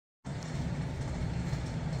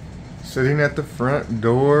Sitting at the front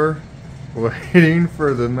door waiting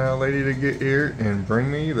for the mail lady to get here and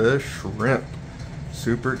bring me the shrimp.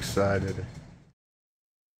 Super excited.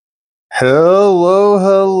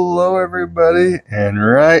 Hello everybody, and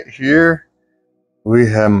right here we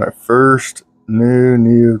have my first new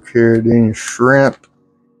Neocaridine shrimp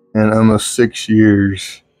in almost 6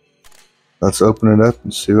 years. Let's open it up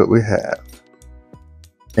and see what we have.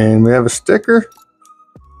 And we have a sticker.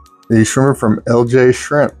 These shrimp are from LJs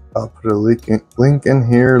Shrimp. I'll put a link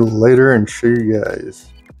in here later and show you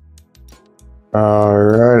guys.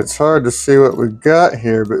 Alright, it's hard to see what we got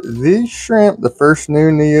here, but these shrimp, the first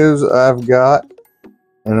new Neos I've got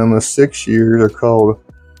in almost 6 years, are called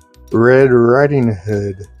Red Riding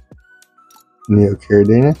Hood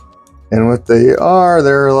Neocaridina. And what they are,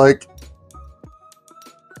 they're like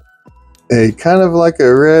a kind of like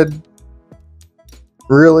a red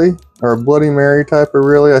Really, or a Bloody Mary type of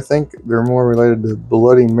really. I think they're more related to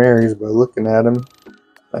Bloody Marys by looking at them.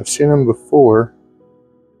 I've seen them before.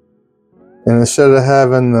 And instead of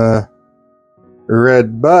having the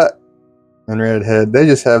red butt and red head, they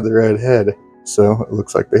just have the red head. So it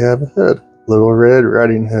looks like they have a hood. Little Red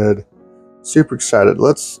Riding Hood. Super excited.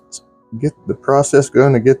 Let's get the process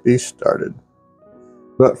going to get these started.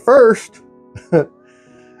 But first,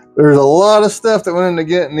 there's a lot of stuff that went into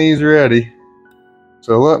getting these ready.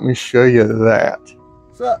 So let me show you that.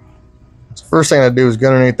 So the first thing I do is go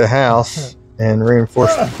underneath the house and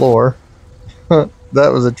reinforce the floor. That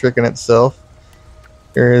was a trick in itself.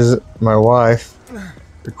 Here is my wife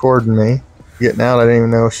recording me. Getting out, I didn't even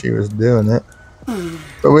know she was doing it.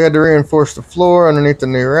 But we had to reinforce the floor underneath the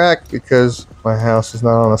new rack because my house is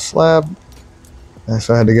not on a slab. And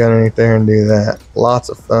so I had to go underneath there and do that. Lots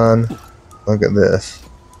of fun. Look at this.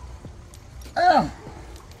 Oh.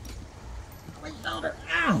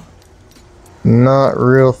 Not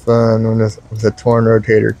real fun with a torn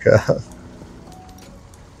rotator cuff.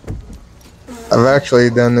 I've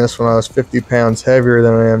actually done this when I was 50 pounds heavier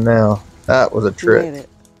than I am now. That was a trick.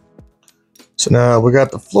 So now we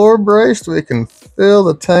got the floor braced, we can fill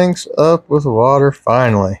the tanks up with water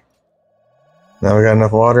finally. Now we got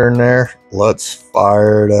enough water in there. Let's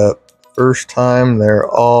fire it up. First time they're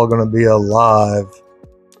all gonna be alive.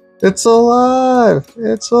 It's alive!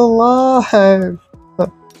 It's alive!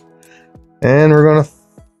 And we're going to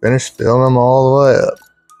finish filling them all the way up.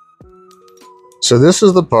 So this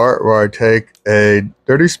is the part where I take a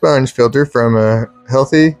dirty sponge filter from a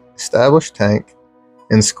healthy established tank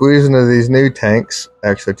and squeeze into these new tanks.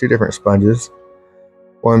 Actually, 2 different sponges.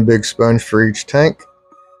 1 big sponge for each tank.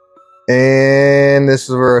 And this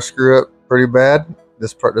is where I screw up pretty bad.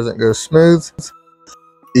 This part doesn't go smooth.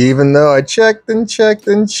 Even though I checked and checked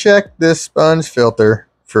and checked this sponge filter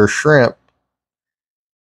for shrimp.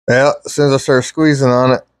 Well, as soon as I started squeezing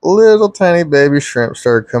on it, little tiny baby shrimp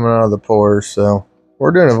started coming out of the pores. So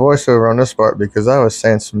we're doing a voiceover on this part because I was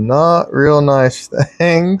saying some not real nice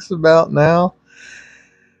things about now.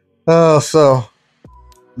 Oh, so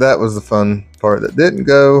that was the fun part that didn't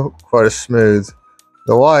go quite as smooth.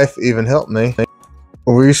 The wife even helped me.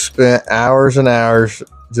 We spent hours and hours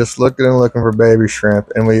just looking and looking for baby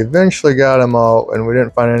shrimp, and we eventually got them all, and we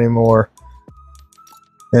didn't find any more.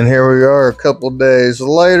 And here we are a couple days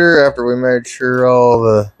later after we made sure all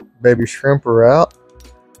the baby shrimp were out.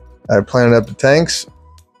 I planted up the tanks.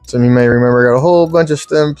 Some of you may remember I got a whole bunch of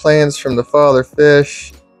stem plants from the father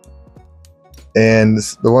fish. And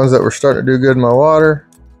the ones that were starting to do good in my water,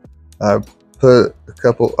 I put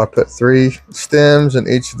 3 stems in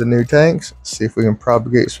each of the new tanks. See if we can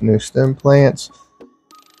propagate some new stem plants.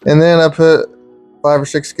 And then I put 5 or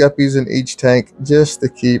 6 guppies in each tank just to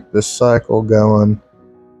keep the cycle going.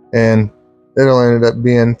 And it'll ended up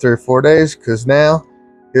being 3 or 4 days because now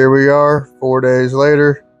here we are 4 days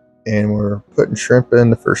later and we're putting shrimp in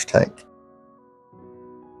the first tank.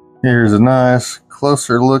 Here's a nice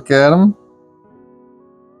closer look at them.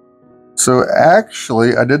 So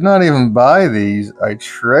actually I did not even buy these. I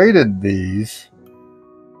traded these.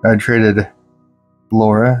 I traded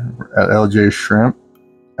Laura at LJs Shrimp.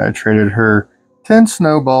 I traded her 10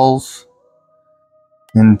 snowballs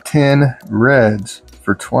and 10 reds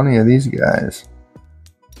for 20 of these guys.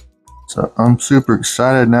 So I'm super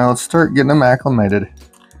excited. Now let's start getting them acclimated.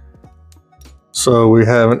 So we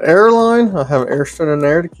have an air line. I have an air stone in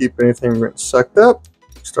there to keep anything sucked up.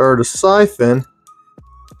 Started a siphon.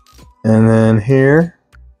 And then here,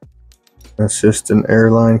 that's just an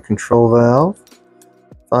airline control valve.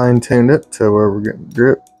 Fine-tuned it to where we're getting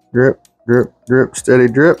drip, drip, drip, drip, steady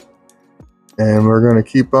drip. And we're going to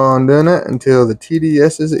keep on doing it until the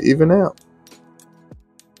TDSs even out.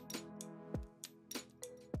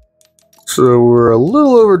 So we're a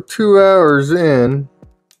little over 2 hours in,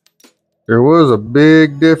 there was a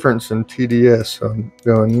big difference in TDS, so I'm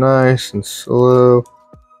going nice and slow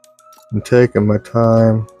and taking my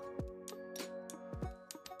time.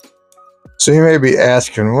 So you may be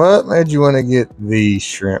asking, what made you want to get these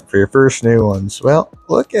shrimp for your first new ones? Well,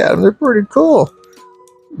 look at them. They're pretty cool.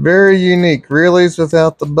 Very unique. Reelies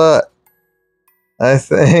without the butt. I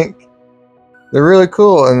think they're really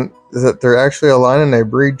cool, and that they're actually a line and they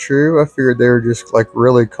breed true. I figured they were just like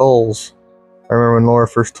really coals. I remember when Laura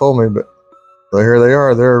first told me, but here they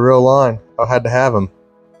are. They're a real line. I had to have them.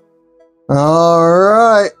 All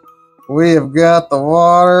right. We have got the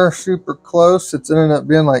water super close. It's ended up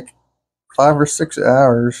being like 5 or 6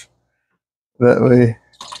 hours that we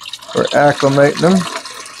were acclimating them.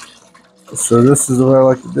 So this is the way I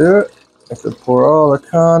like to do it. I have to pour all the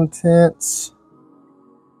contents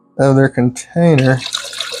of their container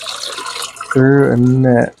through a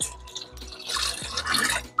net.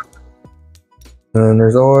 And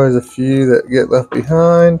there's always a few that get left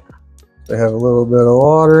behind. They have a little bit of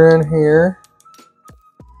water in here.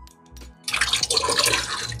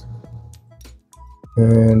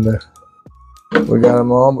 And we got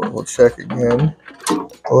them all, but we'll check again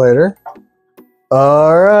later.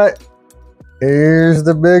 All right, here's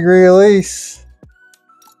the big release.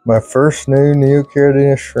 My first new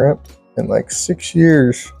Neocaridina shrimp in like 6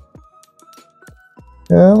 years.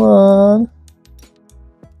 Come on.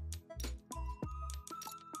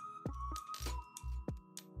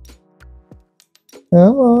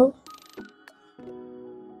 Come on.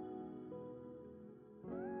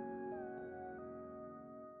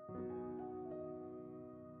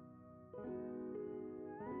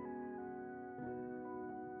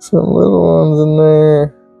 Some little ones in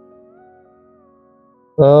there.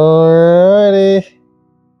 Alrighty.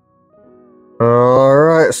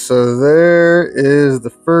 Alright, so there is the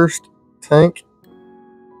first tank.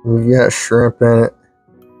 We got shrimp in it.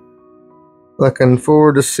 Looking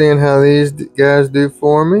forward to seeing how these guys do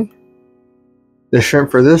for me. The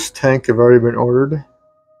shrimp for this tank have already been ordered.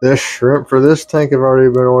 This shrimp for this tank have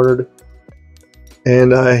already been ordered.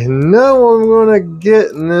 And I know I'm going to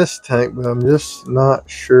get in this tank, but I'm just not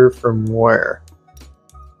sure from where.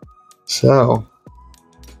 So,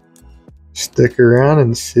 stick around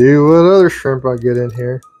and see what other shrimp I get in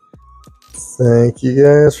here. Thank you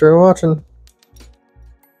guys for watching.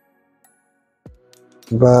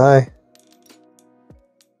 Bye.